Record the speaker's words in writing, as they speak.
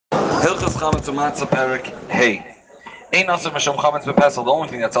Hilchas Chametz U'Matzah Perek Hey. Ein also mishum chametz bepesel. The only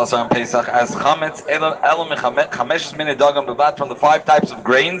thing that's also on Pesach as chametz elam chameshes mini dagam bevat from the five types of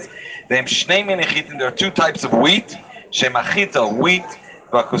grains. Them shnei mini chitin. There are two types of wheat. Shemachita wheat.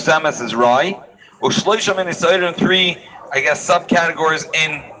 Vakusames is rye. Ushloisha mini soider and three, I guess, subcategories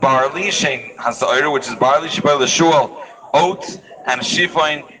in barley. Shein hasoider, which is barley. Shebel l'shual oats, and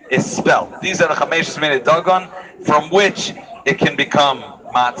shifain is spelt. These are the chameshes mini dagan from which it can become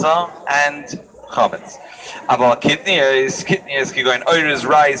matzah and chametz. About kidneyers going oiris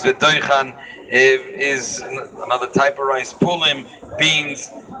rice with doichan is another type of rice. Pulim,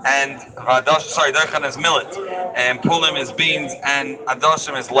 beans, and hadash. Sorry, doichan is millet, and pulim is beans, and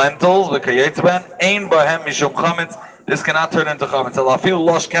adashim is lentils. V'kayetban ein bahem mishum chametz. This cannot turn into chametz. Alafil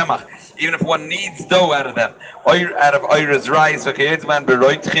losh kemach. Even if one needs dough out of them, out of oiris rice, v'kayetban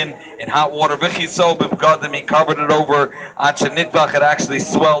beroitchin in hot water. V'chiso b'vgadim, he covered it over. Until nitbach, it actually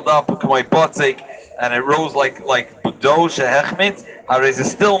swelled up. K'may botzik. And it rose like dough shehechmit. Harez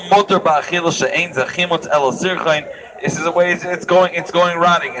is still motor ba'achila she'ein zachimot el sirchain. This is a way it's going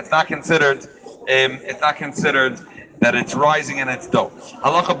rotting. It's not considered. It's not considered that it's rising in its dough.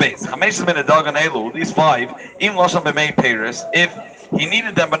 Halacha beis chameshes min dagan elu. These five im lashon b'mei peiris. If he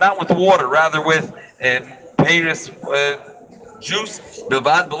needed them, but not with water, rather with peiris juice.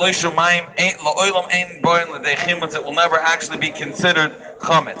 Bilvad b'loy shumayim ain't la'olam ain't boin l'deichimot. It will never actually be considered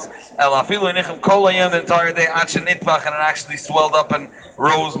chametz. El afilu nichem kol hayom, the entire day at shenitbach, and it actually swelled up and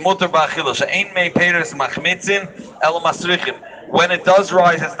rose mutter ba'achila. She'ein mei peiris machmitzin el masrichin. When it does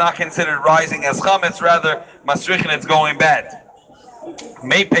rise, it's not considered rising as chametz. Rather, masrichin, it's going bad.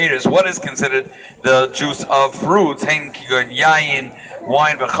 Mei peiris, what is considered the juice of fruits? Hein kigon yayin,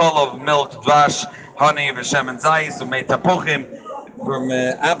 wine, v'cholov, milk, dvash, honey, v'shemen zayis, u'mei tapuchim, from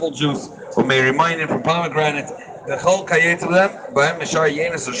apple juice, u'mei reminding from pomegranate. The whole kayet of them, b'hem mishar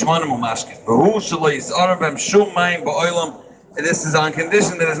yenis u'shmanim u'mashkin. V'hu shelo yis'arav b'hem shum mayim ba'olam. This is on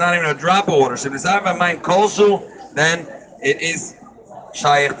condition that there's not even a drop of water. So if it's out of mayim kolshu, then it is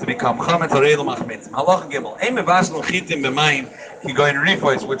shaykh to become chametz or elam achmetz. Halacha gimel. Ein mevashel chitim b'mayim ki goin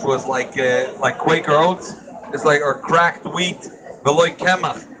rifos, which was like Quaker oats. It's like or cracked wheat, v'loy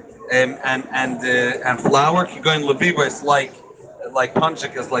kemach, and flour ki goin levivos like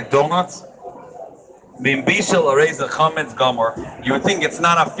punchikas, like donuts. You would think it's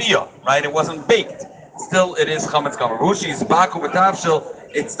not a fiyah, right? It wasn't baked. Still, it is chametz gomer.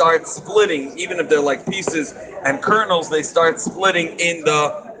 It starts splitting, even if they're like pieces and kernels. They start splitting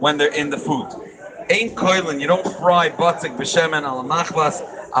when they're in the food. Ain't koilin. You don't fry batzik b'shemen al machvas.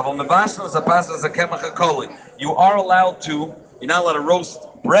 You are allowed to. You're not allowed to roast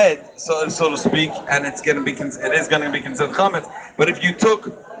bread, so to speak, and it is going to be considered chametz. But if you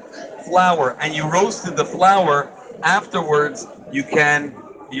took flour and you roasted the flour afterwards,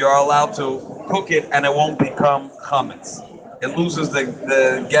 you're allowed to cook it and it won't become chametz. It loses the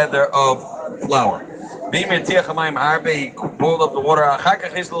gather of flour. He boiled up the water.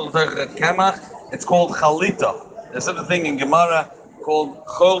 It's called chalita. There's another thing in Gemara called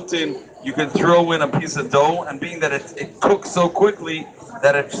choltin. You can throw in a piece of dough, and being that it cooks so quickly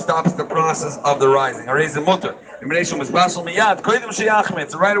that it stops the process of the rising. It's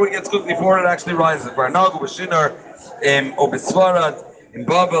right away it gets cooked before it actually rises. In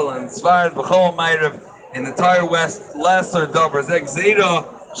Babel and Sfarad, B'chol Ma'irav, in the entire West, lesser davar zeg zera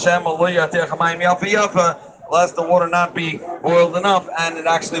shema lo yatech hamayim yafa yafa, lest the water not be boiled enough, and it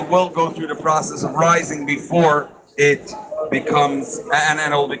actually will go through the process of rising before it becomes, and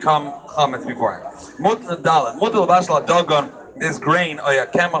it will become chametz beforehand. Mutal dalet, mutal bashla dagon. This grain, oya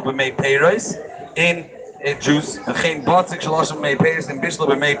kemach b'mei peiros, in juice, v'chein batzik shalashim b'mei peiros, in bishla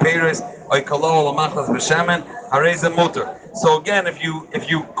b'mei peiros, oy kalo l'machlas b'shemen, harei mutter. So again, if you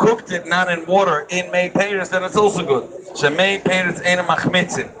cooked it not in water, in mei peiros, then it's also good. Shemei peiros ein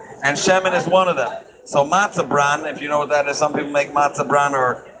machmitzin, and shemen is one of them. So matzah bran, if you know what that is, some people make matzah bran,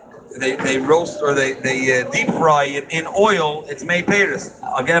 or they roast or they deep fry it in oil. It's mei peiros.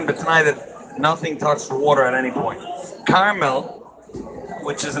 Again, but tonight that nothing touched the water at any point. Caramel,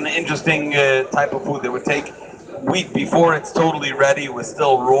 which is an interesting type of food. They would take wheat before it's totally ready. It was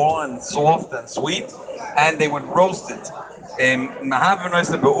still raw and soft and sweet, and they would roast it.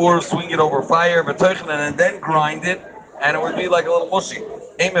 Swing it over fire, and then grind it, and it would be like a little mushy.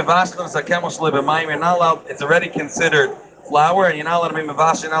 You're not allowed, it's already considered flour, and you're not allowed to be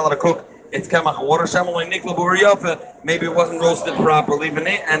mevash, you're not allowed to cook. It's kemach water. Maybe it wasn't roasted properly,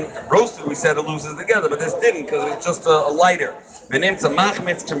 and roasted we said it loses together, but this didn't because it's just a lighter. It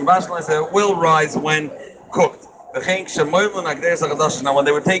will rise when cooked. Now, when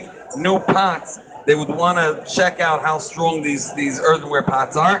they would take new pots, they would want to check out how strong these earthenware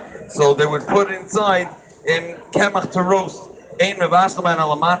pots are. So they would put inside in kemach to roast. Ein mevashleman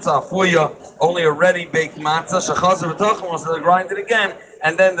ala matzah afuya, only a ready baked matzah. Shechazer v'tachim was to grind it again,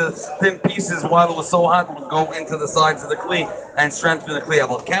 and then the thin pieces, while it was so hot, would go into the sides of the kli and strengthen the kli.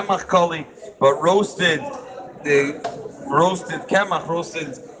 About kemach koli, but roasted kemach,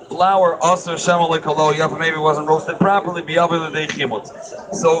 roasted flour, also shemal kolo. Maybe it wasn't roasted properly.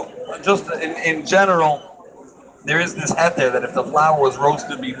 So just in general, there is this heter that if the flour was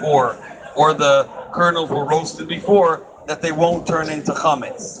roasted before, or the kernels were roasted before, that they won't turn into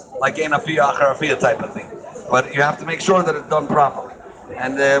chametz, like ein afiyah achar afiyah type of thing. But you have to make sure that it's done properly,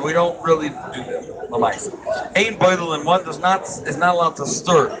 and we don't really do that. Ein boidel, and one is not allowed to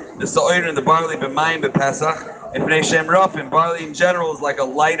stir the sa'ir and the barley b'mayim b'pesach. And b'nei shem rafim, barley in general is like a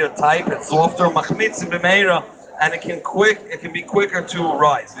lighter type. It's softer, machmitzim b'meira, and it can be quicker to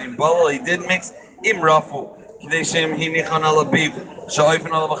rise. In balal, he did mix im rafu. If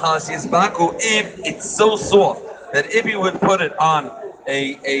it's so soft that if you would put it on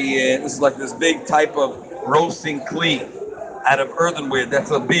this is like this big type of roasting kli out of earthenware,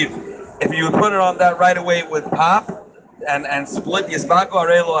 that's a beef. If you would put it on that right away, it would pop and split yisbaku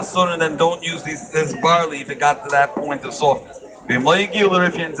arelo asun, and then don't use this barley if it got to that point of softness.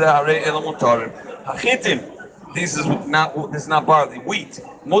 This is not barley, wheat.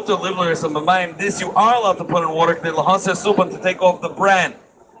 This you are allowed to put in water to take off the bran,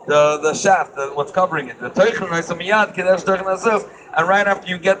 the shaft, what's covering it. And right after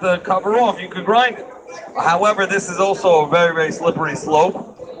you get the cover off, you can grind it. However, this is also a very, very slippery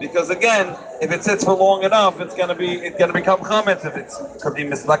slope, because again, if it sits for long enough, it's gonna become chametz. If it's kadim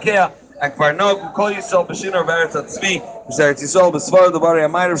mislakea. And kvarnog call yourself b'shinor v'eretz atzvi b'sheretz yisrael b'svar the bari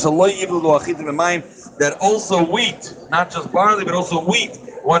amayrav shaloi yivlu lo achitim b'mayim. That also wheat, not just barley, but also wheat,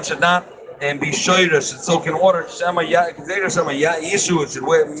 one should not be shoyra, should soak in water. Shema ya yishu, it should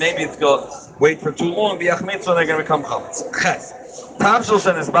wait. Maybe it's going to wait for too long. B'yachmitz, so they're going to become chametz. Ches. Tavshel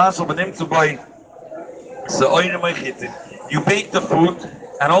shen is basel b'nimtzu by se'oyrim oichitim. You baked the food,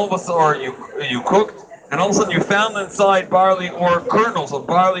 and all of a sudden, or you cooked, and all of a sudden you found inside barley or kernels of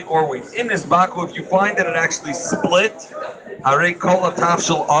barley or wheat. In this baku, if you find that it actually split, harei kol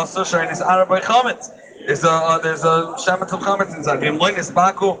atavshel asa shaynis arabay chametz. There's a shametz of chametz inside. V'imloinis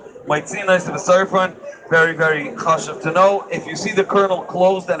baku maitzina to the surfront. Very, very chashuv to know. If you see the kernel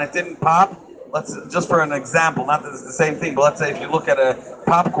closed and it didn't pop, just for an example, not that it's the same thing, but let's say if you look at a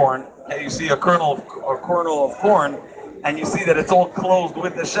popcorn and you see a kernel of corn, and you see that it's all closed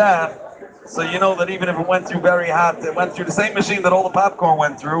with the shaft, so you know that even if it went through very hot, it went through the same machine that all the popcorn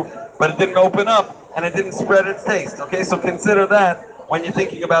went through, but it didn't open up and it didn't spread its taste. Okay, so consider that when you're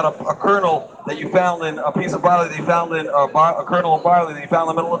thinking about a kernel that you found in a piece of barley that you found in a kernel of barley that you found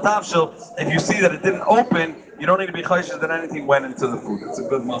in the middle of tavshil. If you see that it didn't open, you don't need to be chayshish that anything went into the food. It's a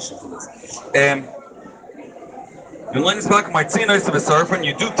good muscle for this.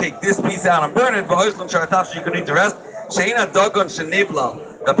 You do take this piece out and burn it, but you can eat the rest.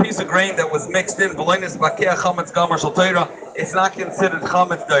 The piece of grain that was mixed in, it's not considered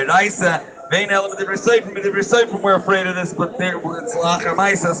chametz d'oraisa. We're afraid of this, but it's lachar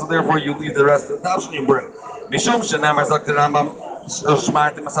ma'isa, so therefore you leave the rest of the tavshil and you burn. Mishum shenamar zok the Rambam,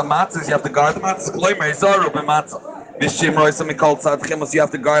 shmartim as matzahs, you have to guard the matzahs. Kloimer izaru b'matzah. Mishim roisa mikol tzad chemos, you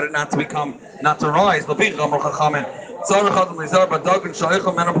have to guard it not to rise. L'pich amar chachamen. Tzarech adam lizar b'dagan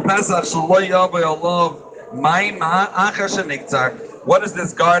shaychom menu b'pesach shaloi yavay olav ma'im ha'achar sheniktzar. What is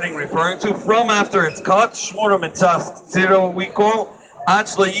this guarding referring to? From after it's cut, shmura mitzas zero we call. You have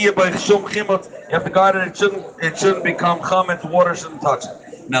to guard it. It shouldn't become chametz. Water shouldn't touch it.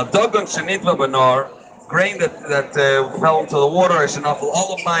 Now, dagan shenitva banar, grain that fell into the water, shenafel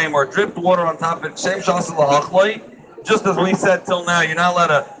olive mayim, or dripped water on top of it. Shem shasel lahachloi. Just as we said till now, you're not allowed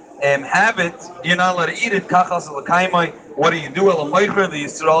to have it. You're not allowed to eat it. Kachas l'kaimai. What do? The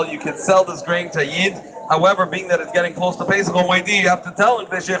Yisrael. You can sell this grain to Yid. However, being that it's getting close to Pesach, you have to tell him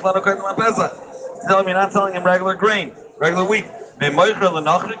that tell him you're not selling him regular grain, regular wheat. If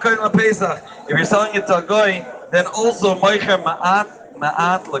you're selling it to a guy, then also you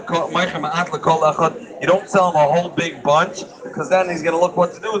don't sell him a whole big bunch, because then he's going to look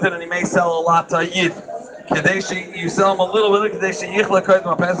what to do with it, and he may sell a lot to a Yid. You sell him a little bit,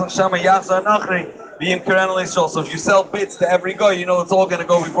 so if you sell bits to every guy, you know it's all going to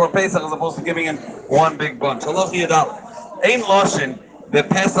go before Pesach, as opposed to giving him one big bunch. Ein loshin the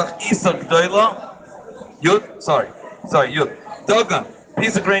Pesach isa gdoila yud. Sorry, yud. Dagan,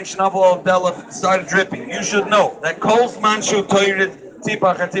 piece of grain shnafel of dela started dripping. You should know that kol's manshu toired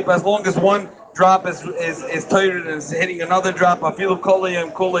tipach, as long as one drop is toired and is hitting another drop. Afilu kolei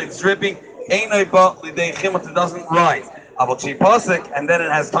and kolei, it's dripping. Einay ba lidei chimot, it doesn't rise. Avalchi Pasik, and then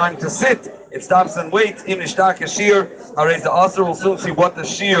it has time to sit. It stops and waits. Im Nishtak Shir, the Asr will soon see what the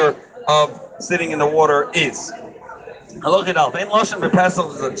shear of sitting in the water is. Halachid al. Bein Lashon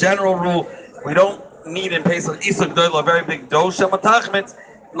b'Pesach is a general rule. We don't need in Pesach Isuk Doyle, a very big dough, Shematachmet,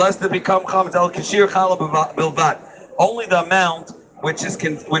 lest it become Chametz El Kashir Chala Bilvad. Only the amount which is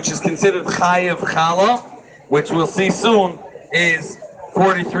considered Chayev Chala, which we'll see soon, is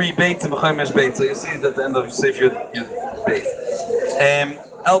 43 Beitz and B'Chomesh Beitz. So you see it at the end of Sefer Beitz.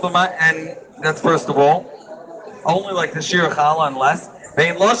 Elbama, and that's first of all. Only like the Shir Chala, unless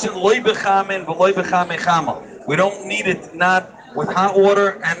Bein Lashon Loy B'Chamin V'Loy B'Chamei Chama. We don't need it not with hot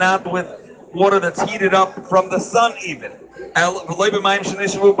water and not with water that's heated up from the sun even. And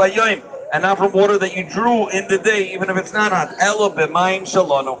not from water that you drew in the day, even if it's not hot.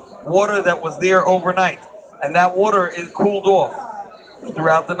 Water that was there overnight. And that water is cooled off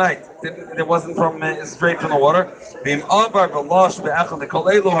throughout the night. It wasn't from straight from the water.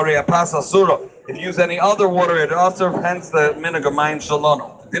 If you use any other water, it also hence the minhag of mayim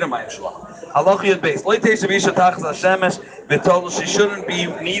shalano. Halachiyat base. She shouldn't be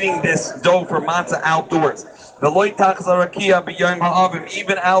kneading this dough for matzah outdoors.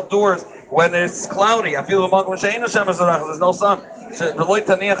 Even outdoors when it's cloudy. I feel there's no sun.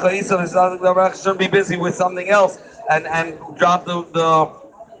 Shouldn't be busy with something else and drop the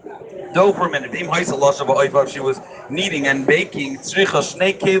dough for a minute. If she was kneading and baking, she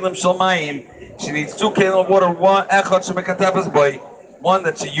needs 2 kelim of water, one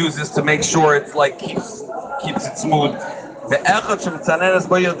that she uses to make sure it's like keeps it smooth.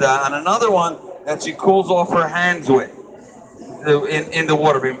 And another one that she cools off her hands with in the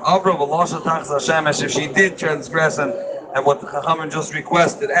water. If she did transgress and what the Chachamim just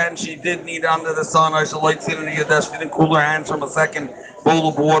requested, and she did need under the sun, she didn't cool her hands from a second bowl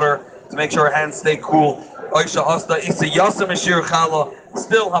of water to make sure her hands stay cool. Still,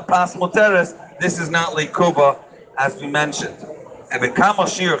 hapas muteres. This is not lekuba, as we mentioned. And how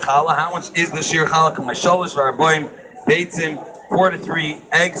much is the shir challah? Kamasholish v'arboim beitzim, 4 to 3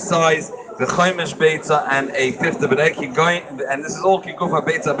 egg size, the chomesh beitza, and a fifth of an egg. Going, and this is all kikufa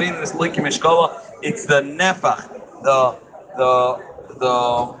beitza bein. This likim mishkala. It's the nefach,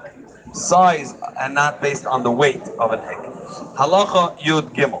 the size, and not based on the weight of an egg. Halacha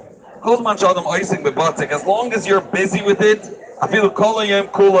Yud Gimel. As long as you're busy with it, I feel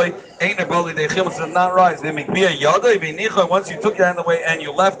ain't ability the chimos does not rise. Once you took your hand away and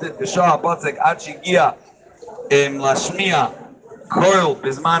you left it,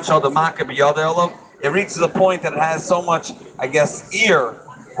 it reaches a point that it has so much, I guess, ear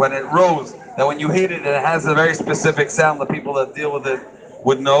when it rose, that when you hit it, it has a very specific sound. The people that deal with it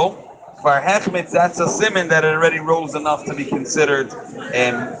would know. For hechmitz, that's a siman that it already rose enough to be considered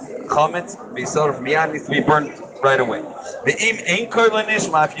chametz. Be sort of miyad, needs to be burnt right away.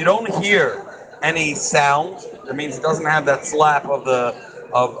 If you don't hear any sound, that means it doesn't have that slap of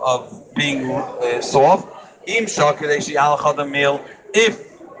being soft. If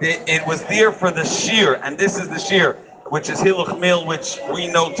it was there for the shear, and this is the shear, which is hiluch mil, which we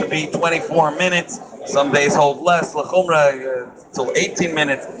know to be 24 minutes. Some days hold less, lachumra till 18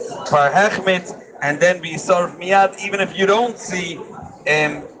 minutes. For hechmet, and then be sarf miyad, even if you don't see,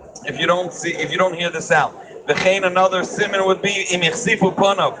 if you don't hear the sound. V'chein, another siman would be im ichsifu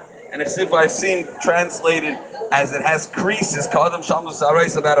panav, and ichsifu I've seen translated as it has creases. Kadam shamdu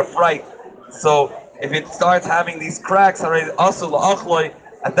sarais, about a fright. So if it starts having these cracks, also la'achloi.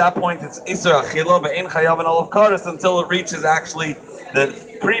 At that point, it's Isra Achila, Be'en Chayav and Olav Karis, until it reaches actually the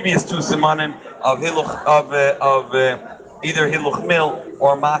previous 2 simanim of Hiluch, either Hiluch Mil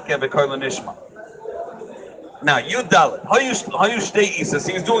or Makeh Be'Koil Nishma. Now, Yud Dalet, Hayu Shtei Isas,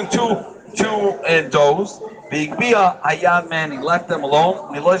 he was doing two doughs. Be'Igbia Hayad man, he left them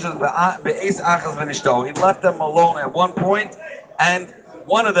alone. He left them alone at one point, and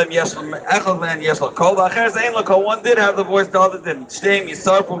one of them, one did have the voice, the other didn't.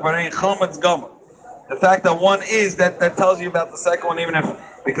 The fact that one is, that tells you about the second one, even if,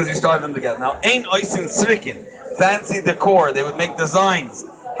 because you started them together. Now, ain't oisin srikin, fancy decor, they would make designs,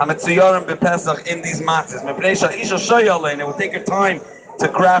 in these matzahs. It would take her time to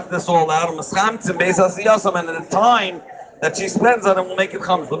craft this all out, and the time that she spends on it will make it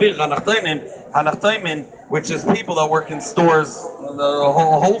chametz. Which is people that work in stores, the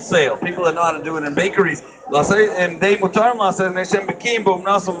wholesale, people that know how to do it in bakeries. And they mutar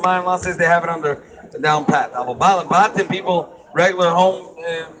says they have it under the down pat. People, regular home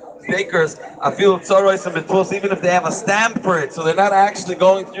bakers, I feel even if they have a stamp for it, so they're not actually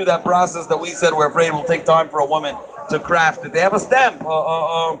going through that process that we said we're afraid will take time for a woman to craft it. They have a stamp,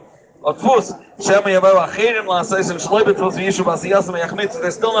 They're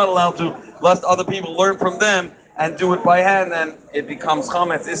still not allowed to, lest other people learn from them and do it by hand, and it becomes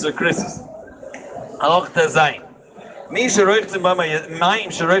chametz iser krisis. Halach tezayin.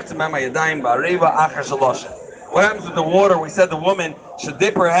 What happens with the water? We said the woman should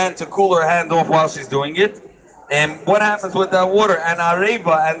dip her hand to cool her hand off while she's doing it. And what happens with that water? And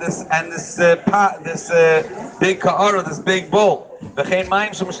areva and this pot, this big ka'ara, this big bowl. And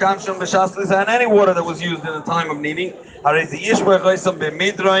any water that was used in the time of kneading.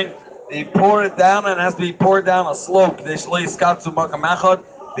 They pour it down, and it has to be poured down a slope.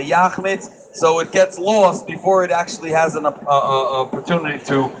 So it gets lost before it actually has an opportunity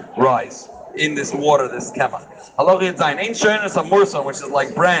to rise in this water, this kemach. Which is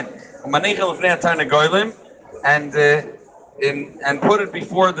like bran. And put it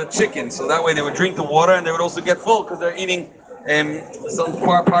before the chicken, so that way they would drink the water and they would also get full because they're eating some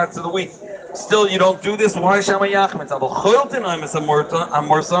parts of the wheat. Still, you don't do this. Why Shama Yachmetz?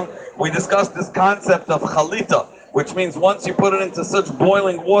 We discussed this concept of chalita, which means once you put it into such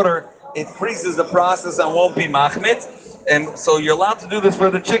boiling water, it freezes the process and won't be machmet. And so you're allowed to do this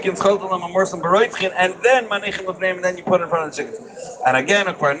for the chickens, and then and then you put it in front of the chickens. And again,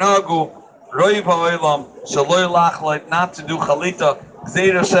 not to do chalita.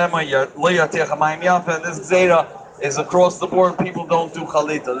 Gzeira Shema, and this Gzeira is across the board. People don't do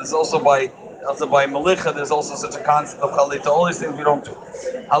chalita. There's also by Malicha, there's also such a concept of chalita. All these things we don't do.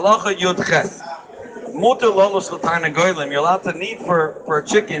 Halacha Yud Ches. Muter Lolosh L'Tarna Goylim. You're allowed to knead for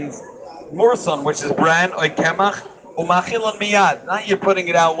chickens murson, which is bran or kemach, umachilan miyad. Not you're putting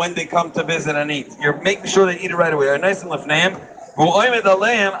it out when they come to visit and eat. You're making sure they eat it right away. Nice and lefneim.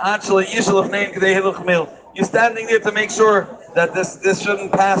 You're standing there to make sure that this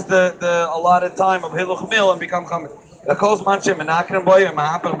shouldn't pass the allotted time of hiluch mil and become chametz.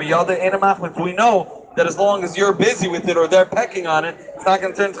 We know that as long as you're busy with it or they're pecking on it, it's not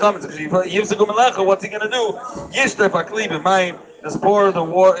going to turn to chametz. What's he going to do? Just pour the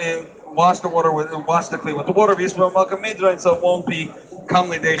water in, wash the kli with the water of Yisrael Malka Midrain, so it won't be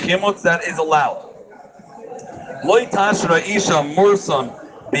kamli de chimutz. That is allowed. Loi tashra isha murson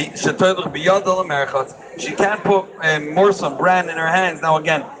shetoydach biyadal merchatz. She can't put murson bran in her hands. Now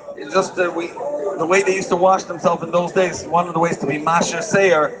again, it's just the way they used to wash themselves in those days. One of the ways to be masher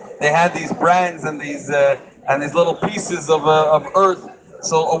seir, they had these brands and these little pieces of earth.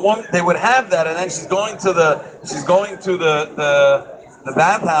 So a woman, they would have that, and then she's going to the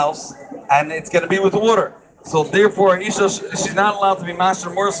bathhouse, and it's going to be with water. So therefore, an isha, she's not allowed to be master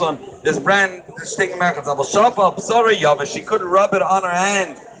murson. This brand, she couldn't rub it on her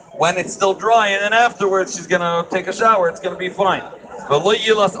hand when it's still dry, and then afterwards she's going to take a shower. It's going to be fine. But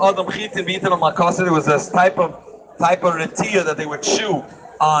there was this type of retia that they would chew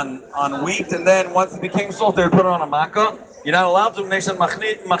on wheat, and then once it became soft, they would put it on a makkah. You're not allowed to make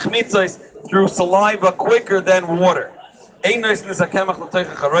machmitzos through saliva quicker than water.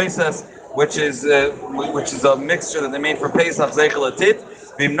 Which is a mixture that they made for Pesach Zeichel Atit.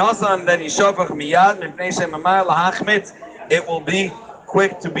 It will be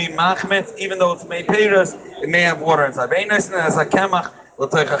quick to be machmet, even though it's made peiros, it may have water inside.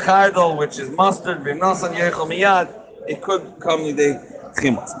 Which is mustard. It could come with a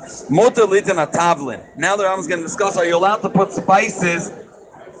chimos. Motor litin a tavlin. Now the Rambam is going to discuss: are you allowed to put spices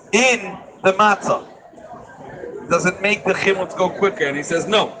in the matzah? Does it make the chimutz go quicker? And he says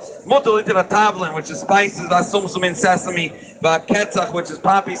no. Mutter litin a tavlin, which is spices, vasumsum in sesame, vaketzach, which is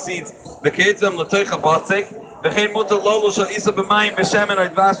poppy seeds, v'keitzem l'toicha batzek, v'chein mutter lolo shal isa b'mayim v'shemen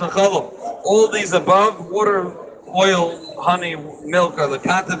oidvash v'cholov. All these above, water, oil, honey, milk, are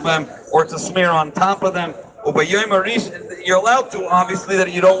lekatev them, or to smear on top of them. You're allowed to, obviously,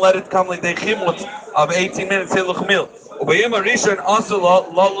 that you don't let it come like the chimutz of 18 minutes hiluch mil. The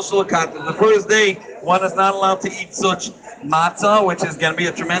first day, one is not allowed to eat such matzah, which is going to be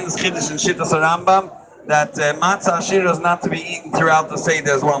a tremendous chiddush in Shittas Rambam, that matzah ashira is not to be eaten throughout the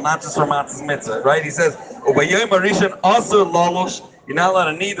Seder as well, not just for matzah's mitzvah, right? He says, you're not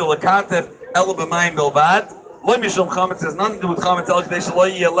allowed to knead the lekatef ela b'mayim bilvad. Lo mishum chametz has nothing to do with chametz. El kadei shelo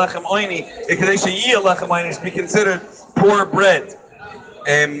yiyeh lechem oini. It kadei sheyiyeh lechem oini should be considered poor bread.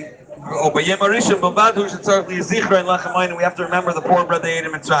 We have to remember the poor bread they ate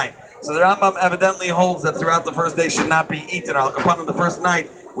in Mitzrayim. So the Rambam evidently holds that throughout the first day should not be eaten. Upon the first night,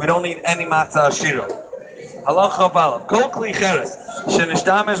 we don't eat any matzah ashira. Halacha balav. Kol kli cheres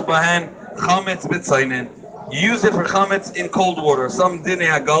shenishtamesh bahen chametz b'tzainin. You use it for chametz in cold water. Some dinei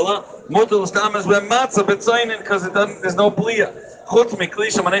hagala mutar l'shtamesh b'matzah b'tzainin because there's no blia. Chutz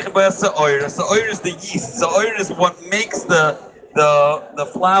mikli shemanechem b'yas sa'oir. Sa'oir is the yeast. Sa'oir is what makes the the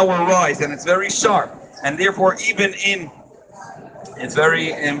flour rise, and it's very sharp, and therefore it's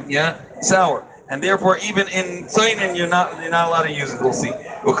very sour, and therefore even in tzainin you're not allowed to use it. We'll see.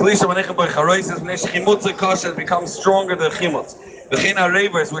 It becomes stronger than chimutz. The china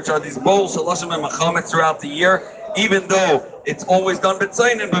which are these bowls throughout the year, even though it's always done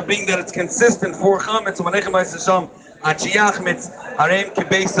b'tzainin, but being that it's consistent for chametz,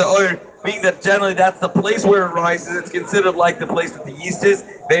 being that generally that's the place where it rises, it's considered like the place that the yeast is.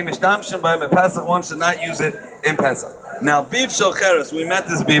 One should not use it in Pesach. Now, biv shel cheres, we met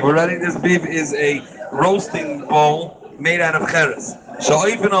this biv already. This biv is a roasting bowl made out of cheres.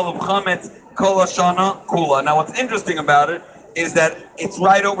 Sha'ifin olav chametz kol hashana kula. Now, what's interesting about it is that it's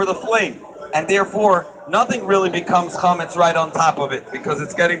right over the flame, and therefore nothing really becomes chametz right on top of it because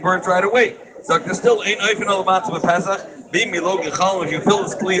it's getting burnt right away. So there's still ain't oifin olav matzah with Pesach. If you fill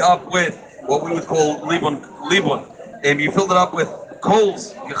this kli up with what we would call libun, if you filled it up with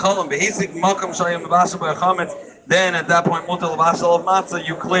coals, then at that point, mutal v'ashal of matzah,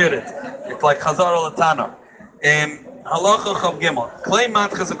 you cleared it. It's like chazar al tanar. Halacha chav gimel. Klei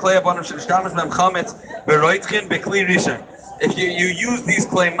matches a klei abanim shenishtamis b'em chametz beroitchin bekli rishon. If you use these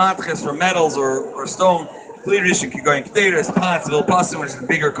klei matches for metals or stone, kli rishon can go in k'teres, pots, vilpasim, which is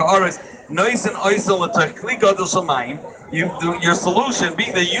bigger ka'aris. Nois and oisel l'tach kli gadol shamayim. Your solution,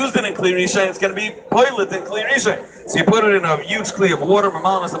 being they used it in Kli Rishon, it's going to be poilet in Kli Rishon. So you put it in a huge Kli of water,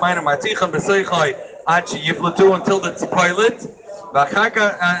 until it's poilet.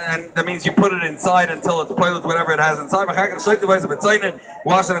 And that means you put it inside until it's poilet, whatever it has inside.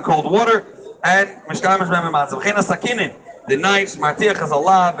 Wash it in cold water. And the knives, martiach has a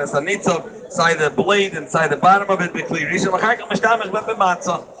lav, as a nitzav, inside the blade, inside the bottom of it, Kli Rishon.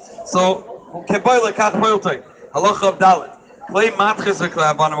 So, keboilet kach poiltoi. Halacha of Dalit. Klei matches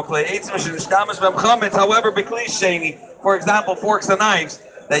v'klei abanim klei eitzim shenishtamis b'em chametz. However, b'klei sheni, for example, forks and knives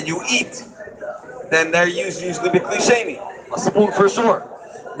that you eat, then they're used usually b'klei sheni. A spoon for sure,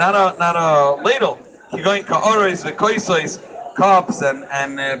 not a ladle. You're going ka'oros v'koisos, cups and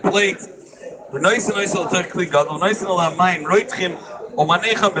plates. V'noisen oisel ter klei gadol. V'noisen olam mayim roitchim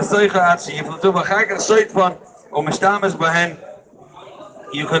u'manecham b'soicha ad sheyiflatu v'chagach shoitvan u'mishtamis b'hen.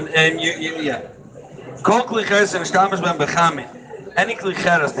 You can Kol kli cheres and shtamesh ben bechamin. Any kli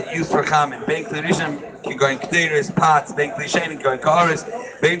cheres that used for chamin. Ben kli rishon can go in k'teres, pots. Ben kli shein can go in ka'aris.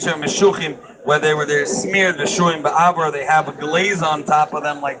 Ben shem meshuchim, where they're smeared v'shuim ba'avar, they have a glaze on top of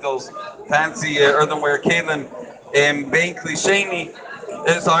them like those fancy earthenware kelim. Ben kli sheini.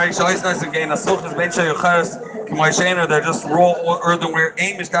 Sorry, shoyis nice again. Asuchas ben shayu cheres k'moy sheiner. They're just raw earthenware.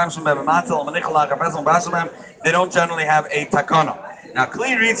 Ein mishtamesh ben b'matzel manichal ha'kafesel b'ashamem. They don't generally have a takana. Now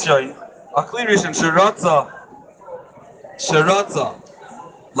kli rishon. A kli rishon sharatza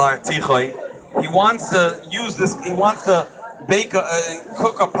lartichoi. He wants to use this. He wants to bake and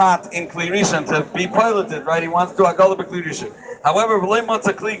cook a pot in kli rishon to be piloted, right? He wants to agala b'kli rishon. However, v'lei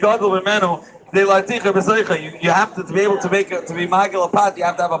matzah kli gadol b'menu de larticha b'seicha. You have to be able to make it to be magil a pot. You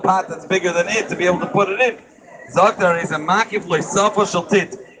have to have a pot that's bigger than it to be able to put it in. Zaktar is a makif loisafa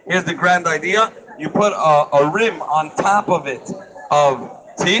shaltit. Here's the grand idea: you put a rim on top of it of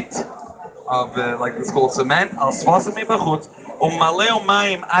tit. Of like it's called cement, al svasay mebachutz, umaleo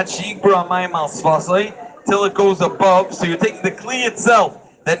mayim ad sheikbra mayim al svasay, till it goes above. So you're taking the kli itself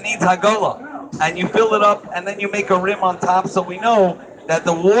that needs hagala, and you fill it up, and then you make a rim on top, so we know that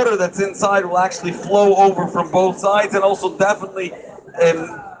the water that's inside will actually flow over from both sides, and also definitely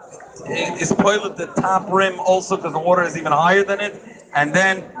is poilet the top rim also because the water is even higher than it. And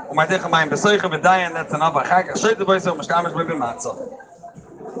then that's enough.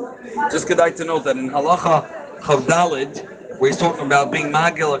 Just good to note that in Halacha Chavdalid, where he's talking about being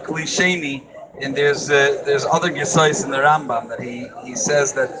magil a klisheni, and there's other gesais in the Rambam that he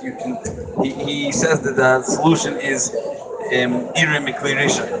says that you can he says that the solution is irim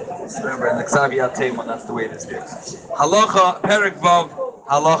miklirisha. Remember in the Xaviyat Teimon, that's the way it is there. Halacha Perek Vav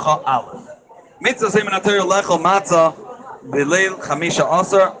Halacha Aleph. Mitzvah Semen Atayr Lechel Matzah B'Leil Chamisha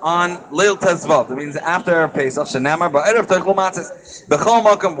Asar on Leil Tezvav. That means after Pesach Shenamar Ba'erev Teichel Matzahs B'Chol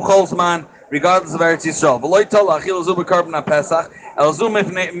Makam B'Chol Zman, regardless of Eretz Yisrael. V'Loi Tol Achil Zu B'Karban HaPesach El Zu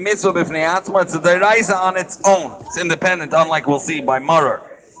Mitzvah B'Fnei Atzma. It's a deraisa on its own. It's independent, unlike we'll see by Marar.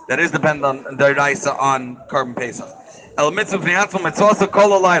 That is dependent on deraisa on Karban Pesach. El Mitzvah B'Fnei Atzma Mitzvah Kol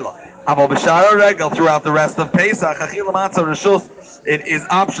Alayla. Aval B'Shara Regel throughout the rest of Pesach Achil Matzah Rishus. It is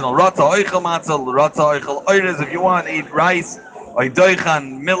optional. Ratza oichel matzah, ratza oichel oires. If you want to eat rice,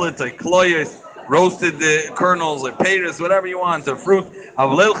 oidoichan, millet, oikloyes, roasted kernels, or peiros, whatever you want, or fruit.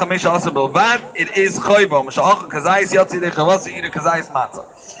 Avleil chamisha asa bilvad. It is choivo. Misha'achel kazayis yatzi dechavasa eat a kazayis matzah.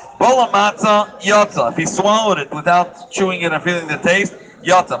 Bola matzah yatza. If he swallowed it without chewing it and feeling the taste,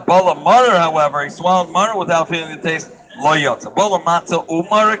 yatza. Bola marer, however, he swallowed marer without feeling the taste, lo yatza. Bola matzah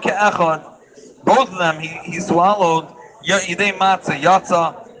umar ke'echad. Both of them, he swallowed yidei matzah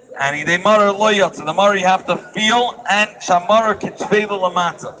yatza and yidei marer lo yatza. The marer you have to feel, and shamarer kitzvela la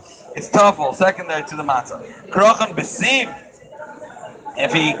matzah. It's tafel, secondary to the matzah. Krochan besiv.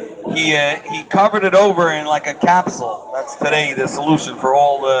 If he covered it over in like a capsule, that's today the solution for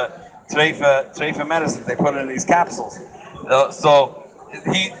all the treifa medicines. They put it in these capsules. So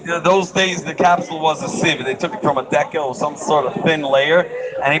those days the capsule was a sieve. They took it from a deca or some sort of thin layer,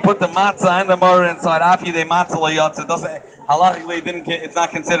 and he put the matzah and the murder inside. After they matzah layatz, it doesn't halachically it's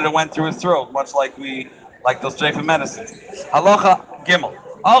not considered it went through his throat, much like those treifa medicines. Halacha gimel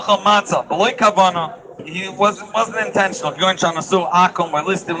alcha matzah b'loy kavana. He wasn't intentional. If you're going to Shanasu Akum or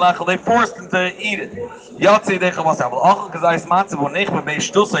Listim Lachel, they forced him to eat it. Yatsi Decha was Abel Achel Kazais Matzabu Nechba Bei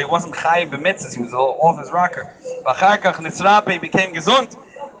Shtusa, he wasn't Chayiv B'mitzvahs, he was off his rocker. Bacharkach Nitzrape became Gesund.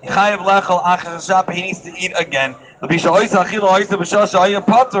 Chayiv Lachel Achel Shape, he needs to eat again. The Bisha Oisa Achila Oisa B'Shasha Ayah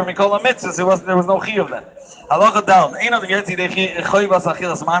Potter Mikola Mitzvahs, there was no Chiyuv then. Halacha Dal, Ein of the Yatsi Dechi Choyvas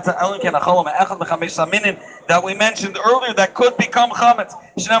Achilas Matzah, Elin Ken Acholam Echad B'Chamesh Saminin, that we mentioned earlier that could become Chametz.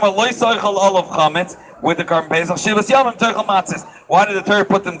 Shnema Loi Soichel Olav Chametz, with the Karban Pesach, Shivas Yamim Teichel Matzis. Why did the Torah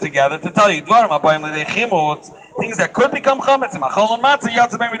put them together? To tell you, Dvarim Abayim L'dei Chimutz, things that could become Chametz, Machol and Matzah,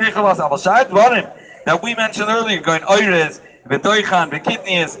 Yatzah Ben Midei Chavas, Aval Shai Dvarim, that we mentioned earlier, going Oirez, V'toichan,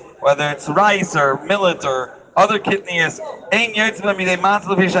 V'kitnias, whether it's rice or millet or other kitnias, Ein Yatzah Ben Midei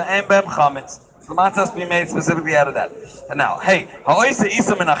Matzah L'visha Ein Bem Chametz. The matzah has to be made specifically out of that. And now, hey, ha'oisa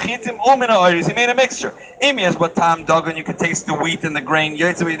isa min achitim u min ha'oiris. He made a mixture. Imias but tam dagan, you can taste the wheat and the grain.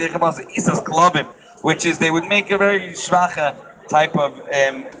 Yaitza b'yidei chavasa isas klabim, which is they would make a very shvacha type of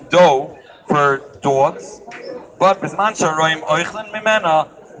dough for dogs. But bisman sharoim oichlin mimena,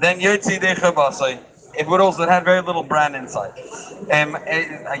 then yaitza b'yidei chavasa. It had very little bran inside.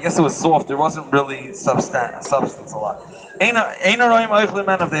 I guess it was soft. There wasn't really substance a lot.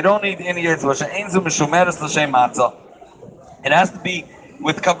 If they don't eat any yitzvah, it has to be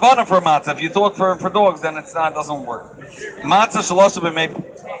with kavanah for matzah. If you thought for dogs, then it doesn't work. Matzah shalosha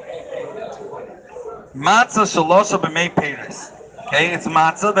b'mei peiris. Okay, it's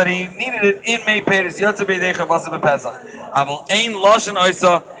matzah that he needed it in mei peiris. Yotze b'yidei chavasa b'pesach. Aval ein loshen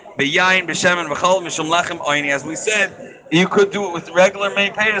oisa b'yayin b'shemen v'chol mishum lachem oini. As we said, you could do it with regular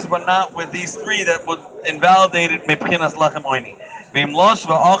mei peiris, but not with these three that would invalidate it mepchinas lachem oini. V'im losh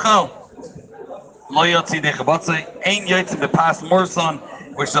v'achal lo yotzi dei chabatzei ein yotzi b'pas morson,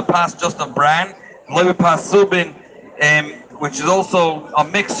 which is a pas just of bran. Lo b'pas subin, which is also a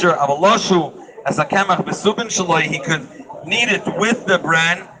mixture of a loshu as a kemach b'subin shaloi. He could knead it with the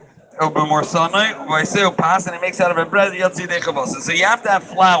bran or b'morsonoi v'aiseu pas, and it makes out of a bread yotzi dei chabatzei. So you have to have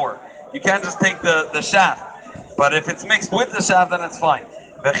flour. You can't just take the shaft. But if it's mixed with the shaft, then it's fine.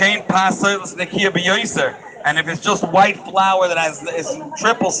 And if it's just white flour that is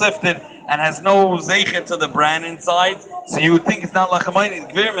triple sifted and has no zeichet to the bran inside, so you would think it's not lachamayni.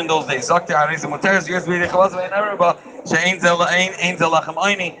 Gvirim in those days.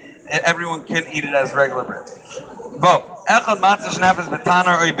 Everyone can eat it as regular bread.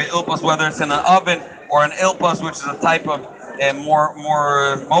 Whether it's in an oven or an ilpas, which is a type of more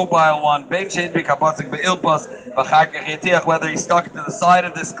mobile one, whether he stuck it to the side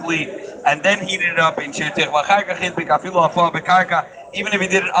of this kli and then heated it up, even if he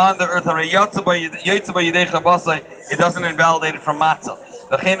did it on the earth, it doesn't invalidate it from matzah.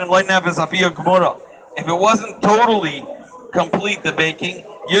 If it wasn't totally complete, the baking,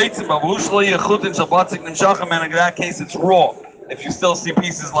 in that case it's raw. If you still see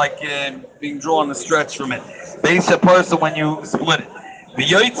pieces like being drawn and stretched from it. Base a person when you split it.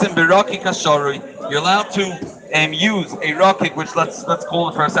 You're allowed to use a rakik, which let's call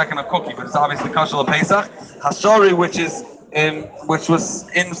it for a second a cookie, but it's obviously kashal pesach. Hashari, which was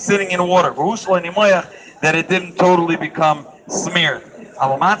sitting in water. That it didn't totally become smeared.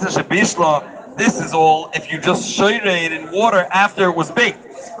 This is all if you just shoyre it in water after it was baked.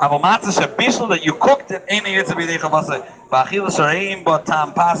 That you cooked it, but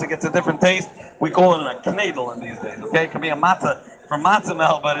tam pasik, it's a different taste. We call it a knedel in these days. Okay, it can be a matzah from matzah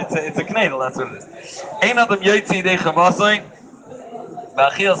mel, but it's a knedel. That's what it is. Ein adam yotzi dei chavasoi,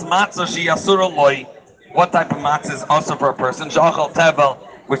 v'achilas matzah she asura loy. What type of matzah is also for a person? Shachal tevel,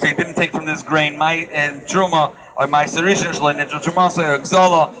 which they didn't take from this grain. My truma or my serishin shloi netrumasa or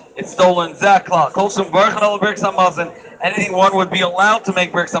xala. It's stolen zakla. Kolshum barchan al birks hamazon. Anything one would be allowed to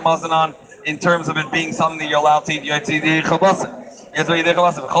make birks hamazon on, in terms of it being something that you're allowed to eat. Yotzi dei chavasoi. And now,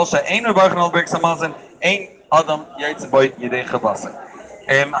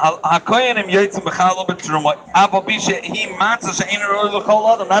 Hakoyanim yotzim b'challah b'truma. Abba bisha he matzah she'ein ro'y l'chol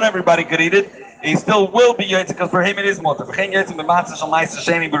adam. Not everybody could eat it. He still will be yotzim because for him it is mutter. V'chein yotzim b'matzah shel ma'aser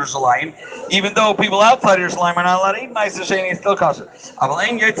sheni b'Yerushalayim. Even though people outside Yerushalayim are not allowed to eat ma'aser sheni, it's still kosher. Aval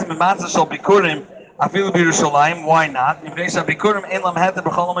ein yotzim b'matzah shel bikurim afilu b'Yerushalayim. Why not? Mipnei shebikurim ein lam heter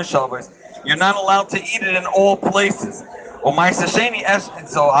b'chol ha'shavos. You're not allowed to eat it in all places. Or ma'aser sheni.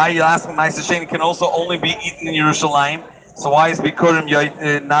 So I ask him, ma'aser sheni can also only be eaten in Yerushalayim. So why is Bikurim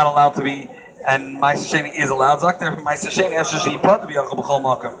not allowed to be, and Ma'aser Sheni is allowed?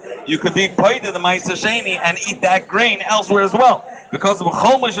 You could be paid in the Ma'aser Sheni and eat that grain elsewhere as well. Because of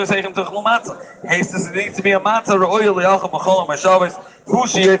Chomish is saying to matzah. Haste it needs to be a matzah, Re'oyel Li'acham B'chol HaMashavos, Hu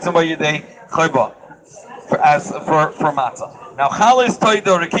Sheyetzim B'Yidei Chayba, for matzah. Now, Chalis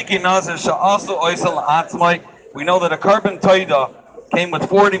Toida, Rekiki Nazir, Sha'asu Oisel Atzmai, we know that a carbon Toida came with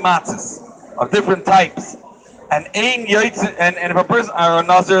 40 matzahs of different types. And if a person, or a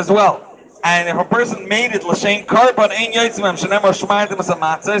nazir as well, and if a person made it l'shein carbon, ein yotzim shenemar shmartem as a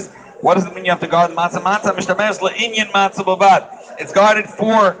matzahs. What does it mean? You have to guard matzah? Matzah mishtameres le'inyan matzah bavad. It's guarded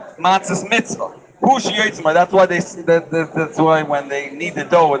for matzah's mitzvah. Hu sheyotzim. That's why that's why when they need the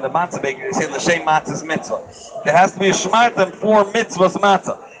dough in the matzah baker, they say l'shein matzah's mitzvah. There has to be a shmartem for mitzvah's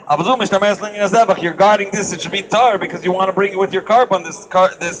matzah. Abazu mishtameres le'inyan azevach. You're guarding this. It should be tar because you want to bring it with your carbon. This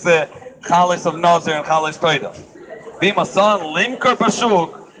Chalis of Nazir and Chalis Toida. Bimasan limkar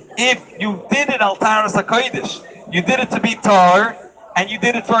bashuk. If you did it al taras hakodesh, you did it to be tar, and you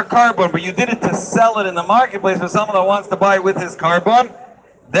did it for a carbon, but you did it to sell it in the marketplace for someone that wants to buy it with his carbon,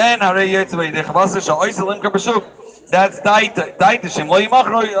 then that's daitishim.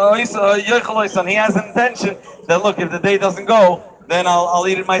 He has an intention that look, if the day doesn't go, then I'll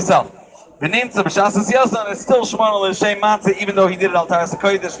eat it myself. It's still Shemana L'Shem Matzah, even though he did it al Taras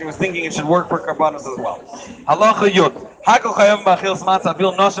HaKodesh, he was thinking it should work for Karbanos as well. Halacha Yud. Hakol Chayavim B'Achil's Matzah,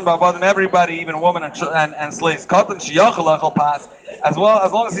 Avil Noshim B'Avadim, everybody, even women and slaves. Katan Shiyachal Lechol Pas, as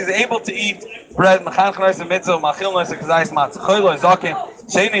long as he's able to eat bread, Mechan Chanois and Mitzvah, Machil Nois Kazais Matzah. Choylo Zokim,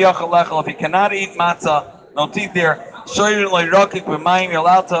 Sheina Yachal Lechol, if he cannot eat matzah, no teeth there, Shoyin L'Yrakik B'Mayim, you're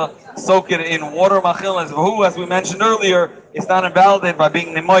allowed to soak it in water. Machil Nois V'hu, as we mentioned earlier, it's not invalidated by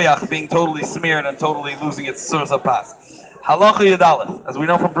being nemoyach, being totally smeared and totally losing its source of pas. Halacha Yadalef, as we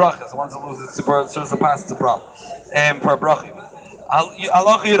know from brachas, the ones that lose its source of pas, it's a brach. For a brachim.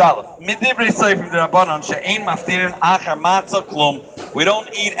 Halacha Yadalef. Midivrei Seifim D'Rabbanan she'ein maftirin achar matzah klum. We don't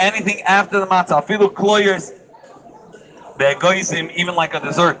eat anything after the matzah. Afilu kloyers be'egoyim, even like a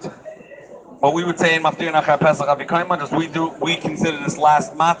dessert. What we would say in maftirin achar pesach avikoyma, just we consider this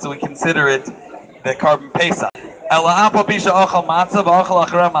last matzah, we consider it the carbon pesach.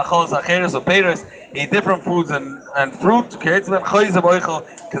 Eat different foods and fruit. He eats another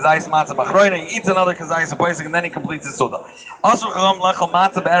kazayis pesach, and then he completes his soda. Also,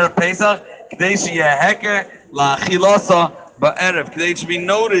 it should be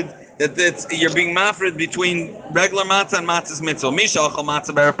noted that you're being mafred between regular matzah and matzah's mitzvah. Misha achal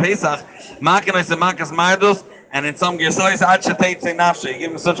matzah be'erev pesach, makinos and makas mardos, and in some gesois ad sheteit say nafshe. You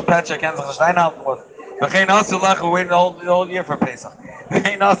give him such a patch, I can't say stein out. V'chein asu lechel, waited the whole year for Pesach.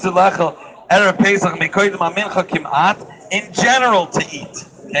 V'chein asu lechel, erev Pesach mekoydim amincha kim'at, in general to eat.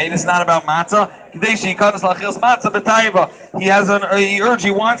 Okay, this is not about matzah. Kadeshi yikadas lachils matzah b'taiva. He has an urge, he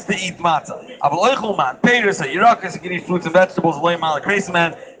wants to eat matzah. Aval oichel man, Peter said, Yirakas, he can eat fruits and vegetables, loy malak, crazy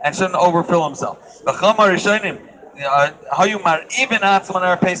man, and shouldn't overfill himself. V'chamar rishonim, hayumar, even atzman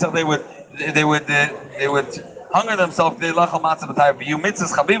erev Pesach, they would hunger themselves. They lachal matzah b'tayv. You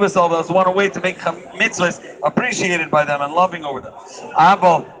mitzvahs chabibas all those one way to make mitzvahs appreciated by them and loving over them.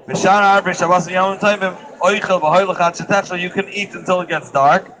 Abel b'shar arba shabas v'yom tovim oichel v'hoylachat shetachel. You can eat until it gets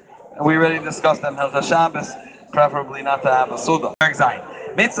dark, and we already discussed them. Hilchas Shabbos, preferably not to have a suda.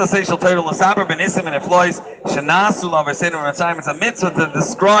 Mitzvah says shel Torah l'saber b'nisim and eflois shenasu l'avasenu v'tzayim. It's a mitzvah to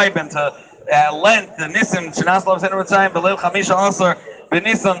describe and to length the nisim shenasu l'avasenu v'tzayim b'leil chamisha asar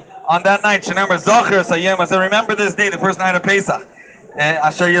b'nisim. On that night, Shenemar Zocher Sayem, I said, remember this day, the first night of Pesach.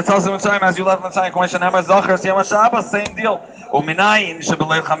 Asher Yatzosim Mitzrayim, as you left Mitzrayim, Shenemar Zocher Sayem Shabbos, same deal. Uminayin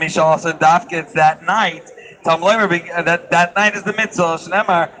Shebelev Chamisha also Dafke, it's that night. Talmud Leimer, that night is the mitzvah.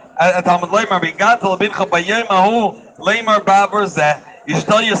 Shenemar Talmud Leimer Begatel Bincha Bayem Ahu Leimer Baber Zeh. You should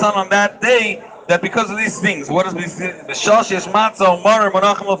tell your son on that day that because of these things, what is B'Shash Yesh Matzah Umar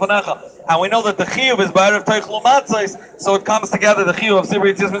Menachem L'Fanecha. And we know that the chiyuv is ba'erev teichlu matzahs, so it comes together, the chiyuv of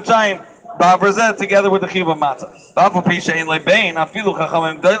Sibri Yitzias Mitzrayim, ba'avrzeh, together with the chiyuv of matzah. Ba'afu pisha in lebein, afilu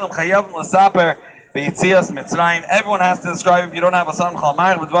chachamim doilim chayavim l'saper b'Yitzias Mitzrayim. Everyone has to describe, if you don't have a son,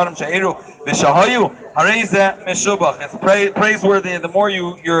 chalmayr, v'dvarim she'eru, v'shahayu, harezeh meshubach. It's praiseworthy, the more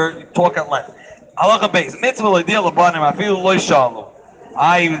you talk at length. Halacha beis, mitzvah l'idiyah l'banim, afilu lo shalu.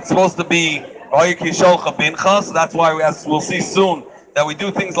 It's supposed to be so that's why we'll see soon that we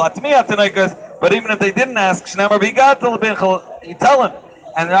do things latmiya tonight. But even if they didn't ask, Shneimar Bigatel Bincha, you tell him.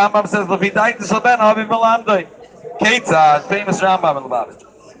 And the Rambam says, "Levidait Shalben Havi Melamdoi." Ketzad, famous Rambam in Lubavitch.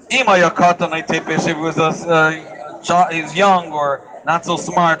 Ima Yakata Naitepish, if he was he's young or not so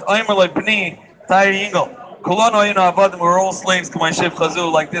smart. Oimer like Bni, Tayri Ingel. Kolono Ina Avadim, we're all slaves. Kamay Shiv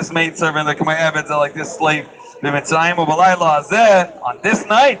Chazu, like this maidservant, like Kamay Ebed, like this slave. On this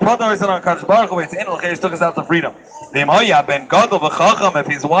night, took us out to freedom. If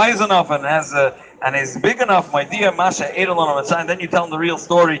he's wise enough and and is big enough, my dear Masha Edelon, then you tell him the real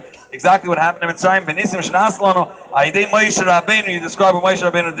story, exactly what happened in Mitzrayim. You describe what Moshe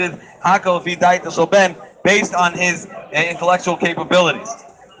Rabbeinu did. Hakal if he died to Shalben based on his intellectual capabilities.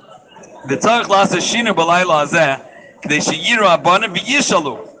 The tzarich la'aseh shinu b'layla hazeh k'dei sheyiru abanim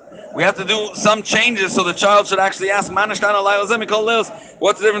v'yishalu. We have to do some changes so the child should actually ask, what's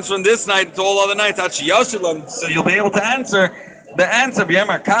the difference from this night to all other nights? So you'll be able to answer the answer.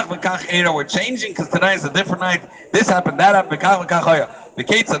 We're changing because tonight is a different night. This happened, that happened.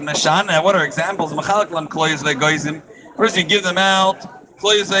 What are examples? First you give them out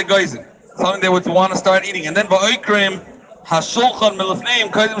something they would want to start eating. And then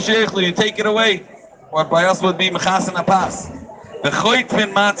you take it away. Or by us would be mechasen apas. The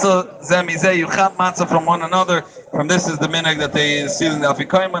choytfin matzah zemizeh, you chap matzah from one another. From this is the minhag that they seal in the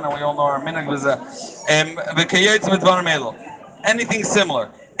afikoyman, and we all know our minhag was v'kayetz midvarim elo. Anything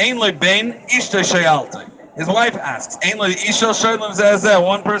similar. Ein loy bein ishto shayaltei. His wife asks. Ein loy isha shoylim zeh.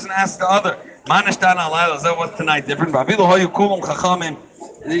 One person asks the other. Manishtan alayla zeh. What's tonight different? Vavilu hoyu kulum chachamim.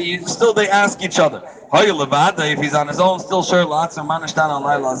 Still they ask each other. Hoyu levada. If he's on his own, still sure lots of manishtan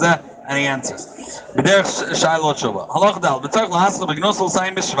alayla zeh, and he answers. When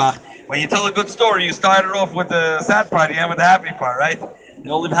you tell a good story, you start it off with the sad part, you end with the happy part, right?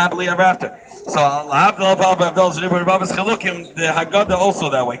 You'll live happily ever after. So the Haggadah also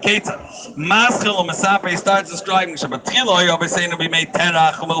that way. He starts describing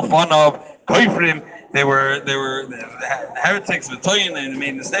they were heretics, they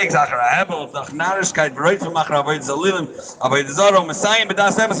made mistakes. So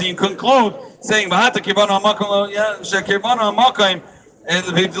you conclude saying, separated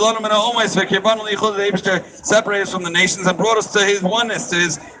us from the nations and brought us to his oneness, to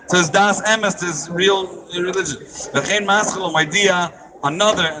his das emes, to his real religion.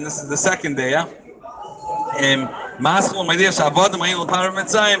 Another, and this is the second day, yeah?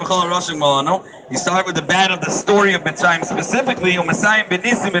 You start with the bad of the story of Mitzrayim, specifically in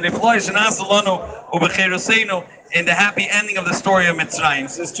the happy ending of the story of Mitzrayim.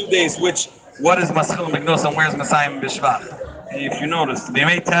 So there's 2 days. What is Maschil Megnos and where's Messiah B'Shvach? If you notice, they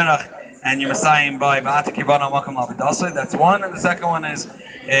made Terach and your Messiah by Ba'ata Kivana Makam Abidasai. That's one, and the second one is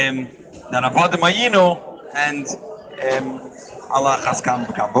that Avodim Ayinu and Allah Chaskam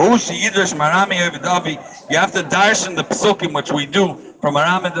Kabushi Yidrish Marami Ovid. You have to darshan the psukim, which we do from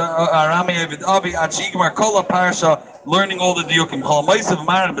Arami Ovid Avi at Shigmar Kola Parsha, learning all the diukim. Chol Moisav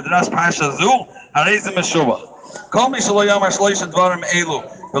Maran B'Dras Parsha Zu Arezim Meshuvah. Kol Mishalo Yamar Shloisha Dvarim Elu.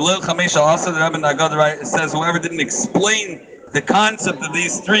 The Lil Chamesha also the Rebbe Nagad says whoever didn't explain the concept of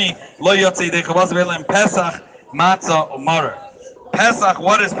these three Lo Yotzei Dechavaz Ve'Elam Pesach Matzah Umarer. Pesach,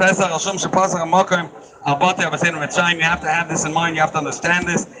 what is Pesach? Al Shum Shepasach Amakim. You have to have this in mind. You have to understand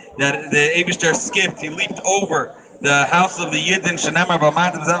this. That the Eibishter skipped. He leaped over the house of the Yidden. Shenemar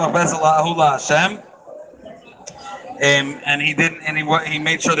b'matim zevach besel ha'ahula Hashem. And he didn't. And he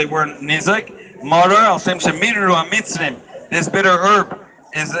made sure they weren't nizik. Marar al shem shemiru ha'mitzrim. This bitter herb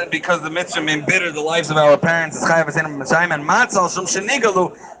is because the mitzrim embittered the lives of our parents. And matzah al shem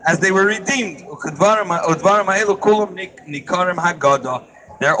shenigalu, as they were redeemed. Udvarim ha'elu kulam nikarim haggadah.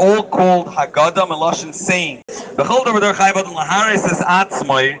 They're all called Haggadah Meloshin saying. Note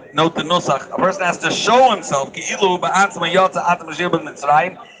the nusach. A person has to show himself. He has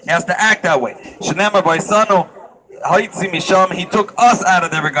to act that way. He took us out of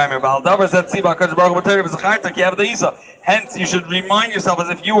the Regaim. Hence, you should remind yourself as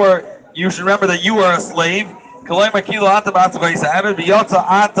if you should remember that you are a slave.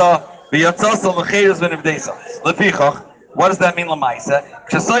 What does that mean, Lamaisa?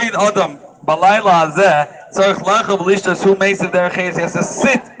 He has to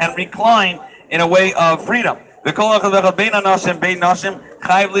sit and recline in a way of freedom. And all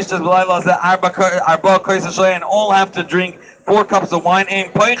have to drink 4 cups of wine.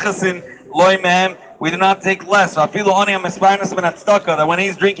 We do not take less. That when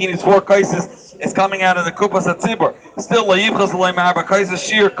he's drinking his 4 kaises, it's coming out of the kupas atzibur. Still,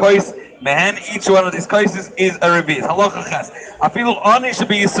 Mehen, each one of these cases is a reviz. Halacha ches. Afilu ani should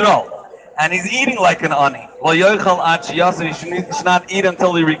be Yisrael, and he's eating like an ani. Lo yochal ad sheyasa, he should not eat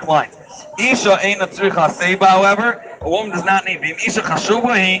until he reclines. Isha eina tzricha seba, however, a woman does not need. Bim isha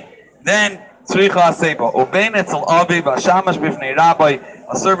chashubahi, then tzricha seba. Ubein etzel abi b'shamash b'fnei rabbi,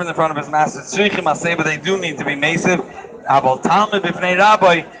 a servant in front of his master. Tzrichim seba, they do need to be masiv. Abal talmud b'fnei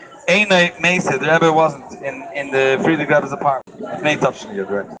rabbi. Eina Mesa, the Rebbe wasn't in the Friedrich Rebbe's apartment.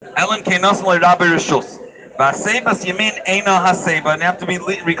 Ellen Kenosm le Rabbi Rishus. Vasebas Yamin Eina Haseba, and you have to be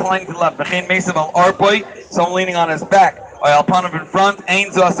reclining to the left. Mechain Mesa al Arpoi, someone leaning on his back. Or Alpanav in front,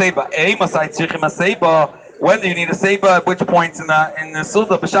 Ein Zu Haseba. Eimasai Tzrichim Haseba. Whether you need a Seba at which points in the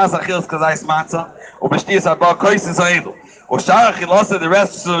Suda, B'Shas Achilles Kazais Matzah, or B'Shtias Arba Koisis Ha'elu. Or Shara Chilasa, the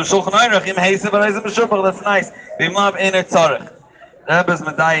rest, Shulchan Aruch, Im Heiseb, Reiseb B'Shubach, that's nice. B'Imlav Einer Tzarech. The Rebbe is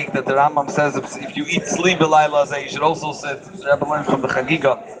medayik that the Rambam says if you eat sleep b'layla, you should also sit. The Rebbe learns from the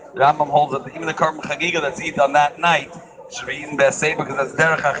Chagiga. The Rambam holds that even the carbon Chagiga that's eaten on that night should be eaten b'asei because that's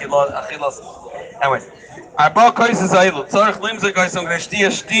derech achilas. Anyways, arba koises ailu tzarich limzer koisam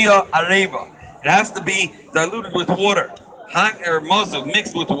g'shtia shtia areva. It has to be diluted with water, or mozug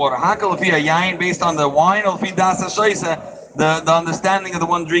mixed with water. Hakal if a yain based on the wine, or if das hashoisa the understanding of the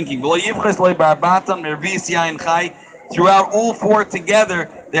one drinking. V'lo yivches loy barbatam mervis yain chai. Throughout all four together,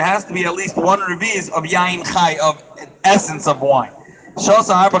 there has to be at least one reviz of yain chai, of essence of wine.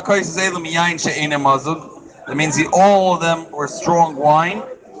 That means all of them were strong wine.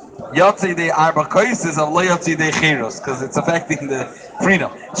 Yatsi de arba koises of loyatsi de chiros, because it's affecting the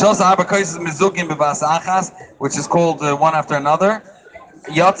freedom. Shosa arba koises mizugim bevas achas, which is called one after another.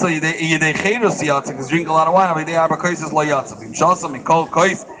 Yatsi de chiros yatsi, because drink a lot of wine. De arba koises loyatsi. Shosa mikol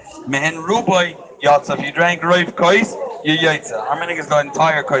kois mehen ruboy. Yatsa. If you drank roif kois, you yaitza. Our meaning is the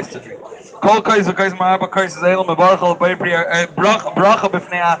entire kois to drink. Kol kois v'kois ma'arba kois is elam mebarachal b'yipri bracha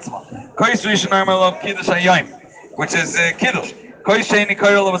b'fnei atzma. Kois rishon armel of kiddush hayayim, which is kiddush. Kois sheini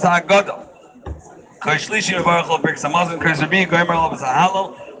koirel of ha'gadol. Kois shlishi mebarachal birkas hamazon. Kois rabi koirel of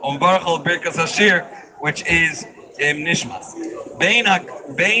ha'halal. Mebarachal birkas hashir, which is nishmas. Bein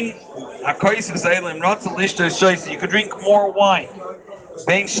ha'kois v'zaylim ratzal lishto shoysi. You could drink more wine.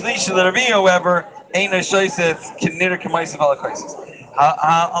 Bein shlish l'ravi, however, ain't a shoyset kinir k'maisav ala koises.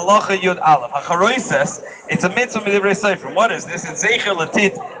 Halacha yud aleph. Hacharoises, it's a mitzvah midivrei sefer. What is this? It's zeicher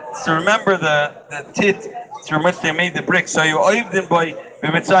latit, to remember the tit through which they made the bricks. So you oived them by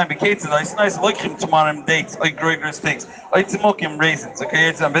b'mitzrayim b'ketzad. It's nice loichim tomorrow dates, like groiger sticks, like tzimukim raisins. Okay,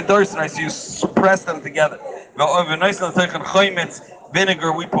 it's a b'dors nice. You press them together. Nice l'teichen choymetz.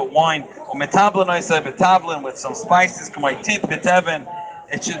 Vinegar, we put wine. Umetablin, I say betablin with some spices. Kamay tit beteven.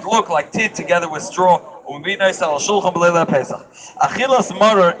 It should look like tit together with straw. Umbinais al shulchan b'leila pesach. Achilas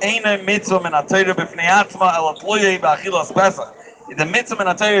marer eina mitzvah min atayra b'fnei atzma el atloyei b'achilas pesach. The mitzvah min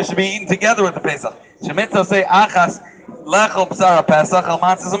atayra should be eaten together with the pesach. Shemitzvah say achas lechol b'sara pesach al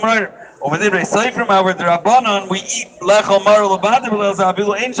matzah zamroyer. Over there, however, the Rabbanon, we eat lechol marer l'badi b'leil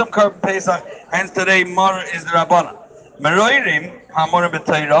zahabilu ein sham carbon pesach. Hence today marer is the Rabbanon. Meroirim hamorim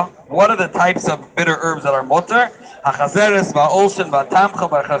b'tayra. What are the types of bitter herbs that are mutter? Hachazeres va'olshin va'tamcha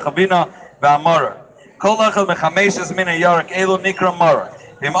va'chachavina va'amorer. Kol echel mechameshes min ha'yarak elu nikra morer.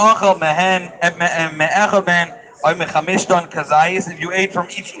 V'im achel mehen me'echel ben oy mechameshton kazayis. If you ate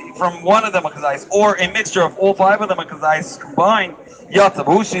from one of them a kazayis, or a mixture of all five of them a kazayis combined, yatzav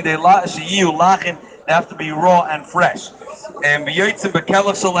hushi de sheyiu lachin. They have to be raw and fresh. And v'yotzim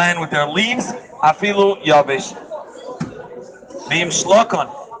b'kelach shalan with their leaves afilu yavish. V'im shlokon.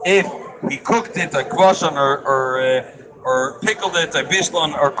 If he cooked it, a kvashon, or pickled it, a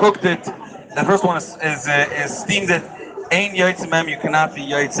bishlon, or cooked it. The first one is steamed it. Ein yaitza mem, you cannot be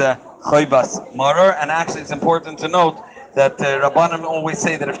yaitza choybas marer. And actually, it's important to note that Rabbanim always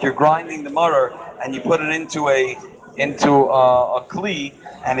say that if you're grinding the marer and you put it into a kli,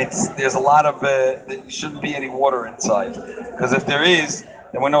 and there's a lot of there shouldn't be any water inside, because if there is,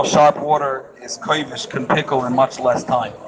 then we know sharp water is koivish, can pickle in much less time.